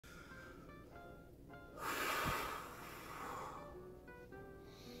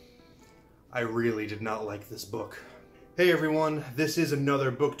I really did not like this book. Hey everyone, this is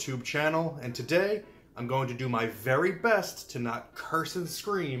another BookTube channel, and today I'm going to do my very best to not curse and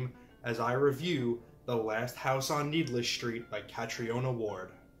scream as I review The Last House on Needless Street by Catriona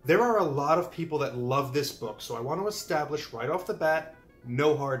Ward. There are a lot of people that love this book, so I want to establish right off the bat,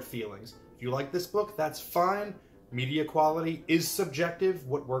 no hard feelings. If you like this book, that's fine. Media quality is subjective.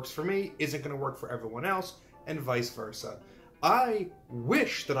 What works for me isn't going to work for everyone else, and vice versa. I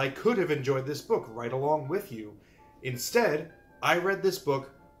wish that I could have enjoyed this book right along with you. Instead, I read this book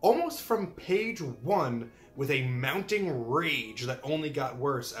almost from page 1 with a mounting rage that only got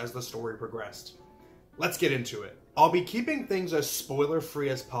worse as the story progressed. Let's get into it. I'll be keeping things as spoiler-free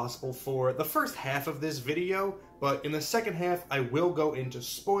as possible for the first half of this video, but in the second half I will go into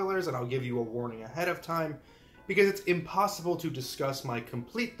spoilers and I'll give you a warning ahead of time because it's impossible to discuss my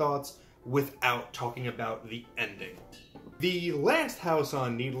complete thoughts without talking about the ending. The Last House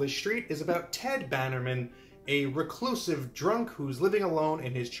on Needless Street is about Ted Bannerman, a reclusive drunk who's living alone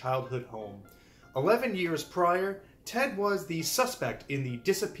in his childhood home. 11 years prior, Ted was the suspect in the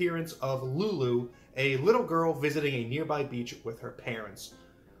disappearance of Lulu, a little girl visiting a nearby beach with her parents.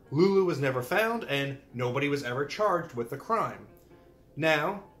 Lulu was never found, and nobody was ever charged with the crime.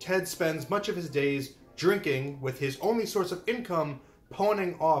 Now, Ted spends much of his days drinking, with his only source of income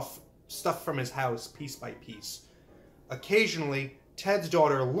pawning off stuff from his house piece by piece. Occasionally, Ted's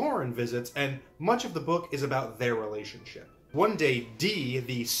daughter Lauren visits, and much of the book is about their relationship. One day, Dee,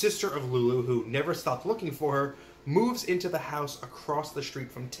 the sister of Lulu who never stopped looking for her, moves into the house across the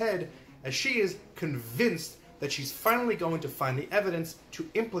street from Ted as she is convinced that she's finally going to find the evidence to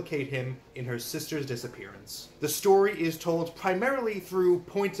implicate him in her sister's disappearance. The story is told primarily through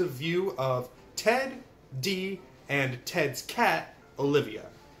points of view of Ted, Dee, and Ted's cat, Olivia.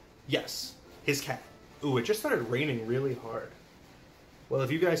 Yes, his cat. Ooh, it just started raining really hard. Well,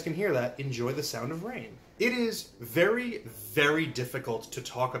 if you guys can hear that, enjoy the sound of rain. It is very, very difficult to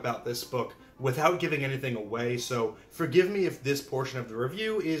talk about this book without giving anything away, so forgive me if this portion of the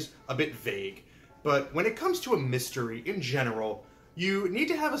review is a bit vague. But when it comes to a mystery in general, you need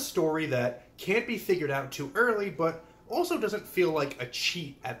to have a story that can't be figured out too early, but also doesn't feel like a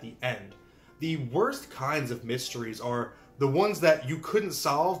cheat at the end. The worst kinds of mysteries are the ones that you couldn't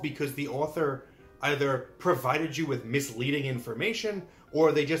solve because the author either provided you with misleading information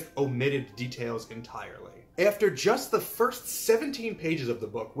or they just omitted details entirely. After just the first 17 pages of the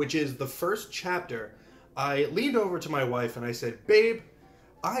book, which is the first chapter, I leaned over to my wife and I said, "Babe,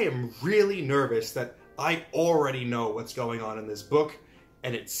 I am really nervous that I already know what's going on in this book,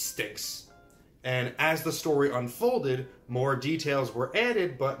 and it stinks." And as the story unfolded, more details were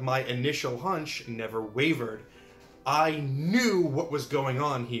added, but my initial hunch never wavered. I knew what was going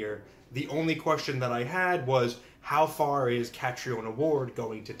on here. The only question that I had was, how far is Catriona Ward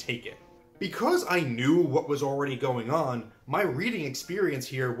going to take it? Because I knew what was already going on, my reading experience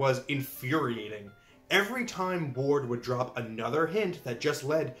here was infuriating. Every time Ward would drop another hint that just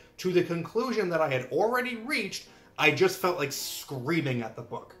led to the conclusion that I had already reached, I just felt like screaming at the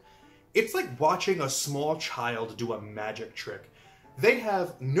book. It's like watching a small child do a magic trick. They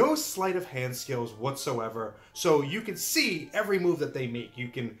have no sleight of hand skills whatsoever, so you can see every move that they make. You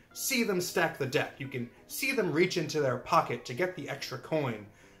can see them stack the deck. You can see them reach into their pocket to get the extra coin.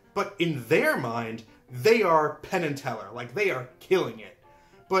 But in their mind, they are Penn and Teller, like they are killing it.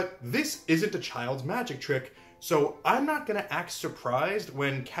 But this isn't a child's magic trick, so I'm not going to act surprised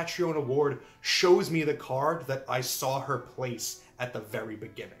when Catriona Ward shows me the card that I saw her place at the very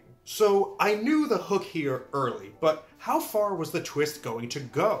beginning. So I knew the hook here early, but how far was the twist going to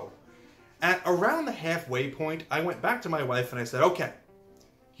go? At around the halfway point, I went back to my wife and I said, okay,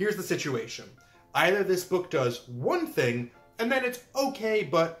 here's the situation. Either this book does one thing, and then it's okay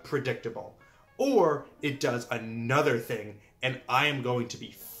but predictable, or it does another thing, and I am going to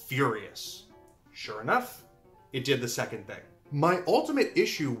be furious. Sure enough, it did the second thing. My ultimate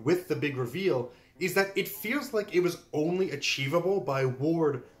issue with the big reveal is that it feels like it was only achievable by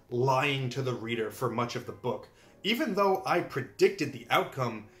Ward lying to the reader for much of the book. Even though I predicted the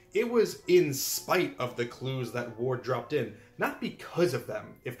outcome, it was in spite of the clues that Ward dropped in, not because of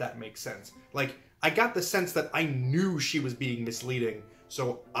them, if that makes sense. Like, I got the sense that I knew she was being misleading,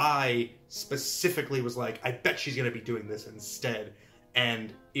 so I specifically was like, I bet she's gonna be doing this instead,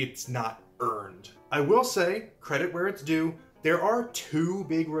 and it's not earned. I will say, credit where it's due, there are two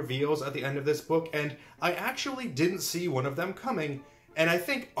big reveals at the end of this book, and I actually didn't see one of them coming. And I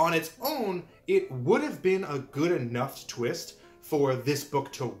think on its own, it would have been a good enough twist for this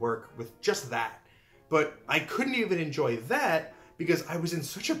book to work with just that. But I couldn't even enjoy that because I was in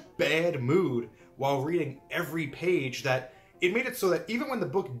such a bad mood while reading every page that it made it so that even when the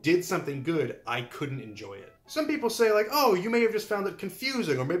book did something good, I couldn't enjoy it. Some people say like, oh, you may have just found it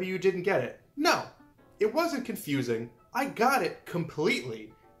confusing, or maybe you didn't get it. No, it wasn't confusing. I got it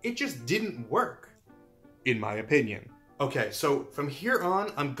completely. It just didn't work, in my opinion. Okay, so from here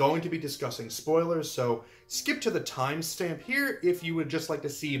on, I'm going to be discussing spoilers, so skip to the timestamp here if you would just like to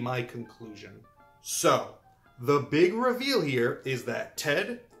see my conclusion. So, the big reveal here is that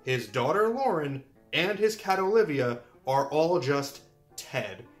Ted, his daughter Lauren, and his cat Olivia are all just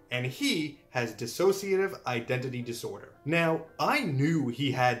Ted, and he has dissociative identity disorder. Now, I knew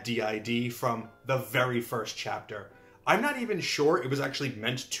he had DID from the very first chapter. I'm not even sure it was actually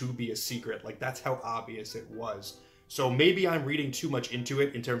meant to be a secret, like that's how obvious it was. So maybe I'm reading too much into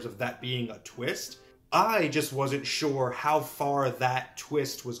it in terms of that being a twist. I just wasn't sure how far that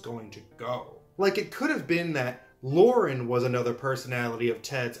twist was going to go. Like, it could have been that Lauren was another personality of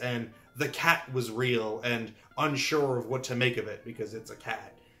Ted's and the cat was real and unsure of what to make of it because it's a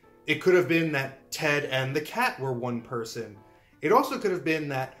cat. It could have been that Ted and the cat were one person. It also could have been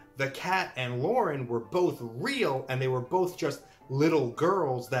that the cat and Lauren were both real and they were both just little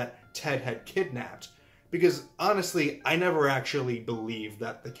girls that Ted had kidnapped. Because honestly, I never actually believed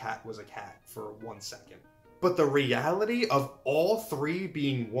that the cat was a cat for 1 second. But the reality of all three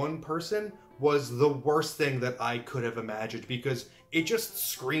being one person was the worst thing that I could have imagined because it just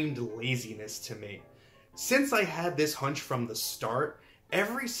screamed laziness to me. Since I had this hunch from the start,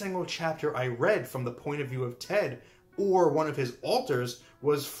 every single chapter I read from the point of view of Ted or one of his alters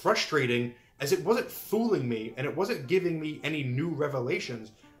was frustrating as it wasn't fooling me and it wasn't giving me any new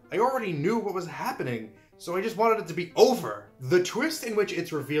revelations. I already knew what was happening, so I just wanted it to be over. The twist in which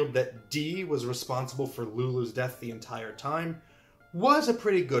it's revealed that Dee was responsible for Lulu's death the entire time was a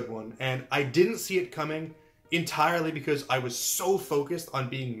pretty good one, and I didn't see it coming entirely because I was so focused on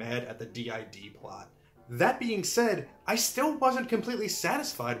being mad at the DID plot. That being said, I still wasn't completely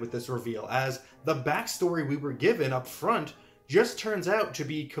satisfied with this reveal, as the backstory we were given up front just turns out to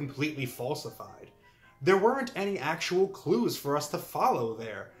be completely falsified. There weren't any actual clues for us to follow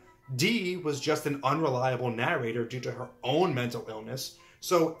there. Dee was just an unreliable narrator due to her own mental illness,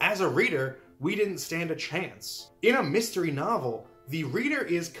 so as a reader, we didn't stand a chance. In a mystery novel, the reader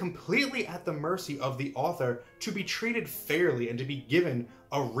is completely at the mercy of the author to be treated fairly and to be given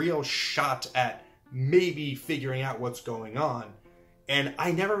a real shot at maybe figuring out what's going on, and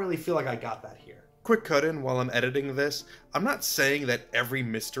I never really feel like I got that here. Quick cut in while I'm editing this, I'm not saying that every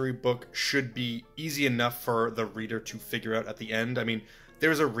mystery book should be easy enough for the reader to figure out at the end. I mean,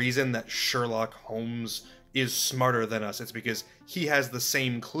 there's a reason that Sherlock Holmes is smarter than us. It's because he has the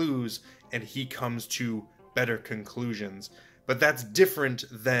same clues and he comes to better conclusions. But that's different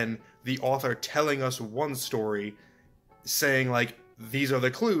than the author telling us one story, saying like, these are the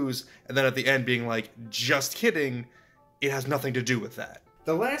clues, and then at the end being like, just kidding, it has nothing to do with that.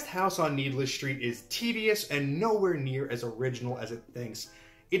 The Last House on Needless Street is tedious and nowhere near as original as it thinks.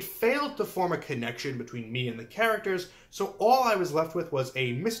 It failed to form a connection between me and the characters, so all I was left with was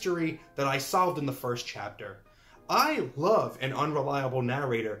a mystery that I solved in the first chapter. I love an unreliable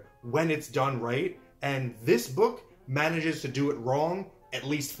narrator when it's done right, and this book manages to do it wrong at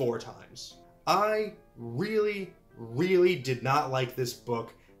least 4 times. I really did not like this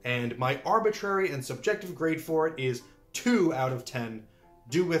book, and my arbitrary and subjective grade for it is 2 out of 10.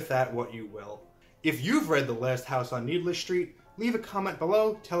 Do with that what you will. If you've read The Last House on Needless Street, leave a comment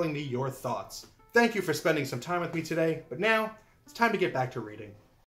below telling me your thoughts. Thank you for spending some time with me today, but now it's time to get back to reading.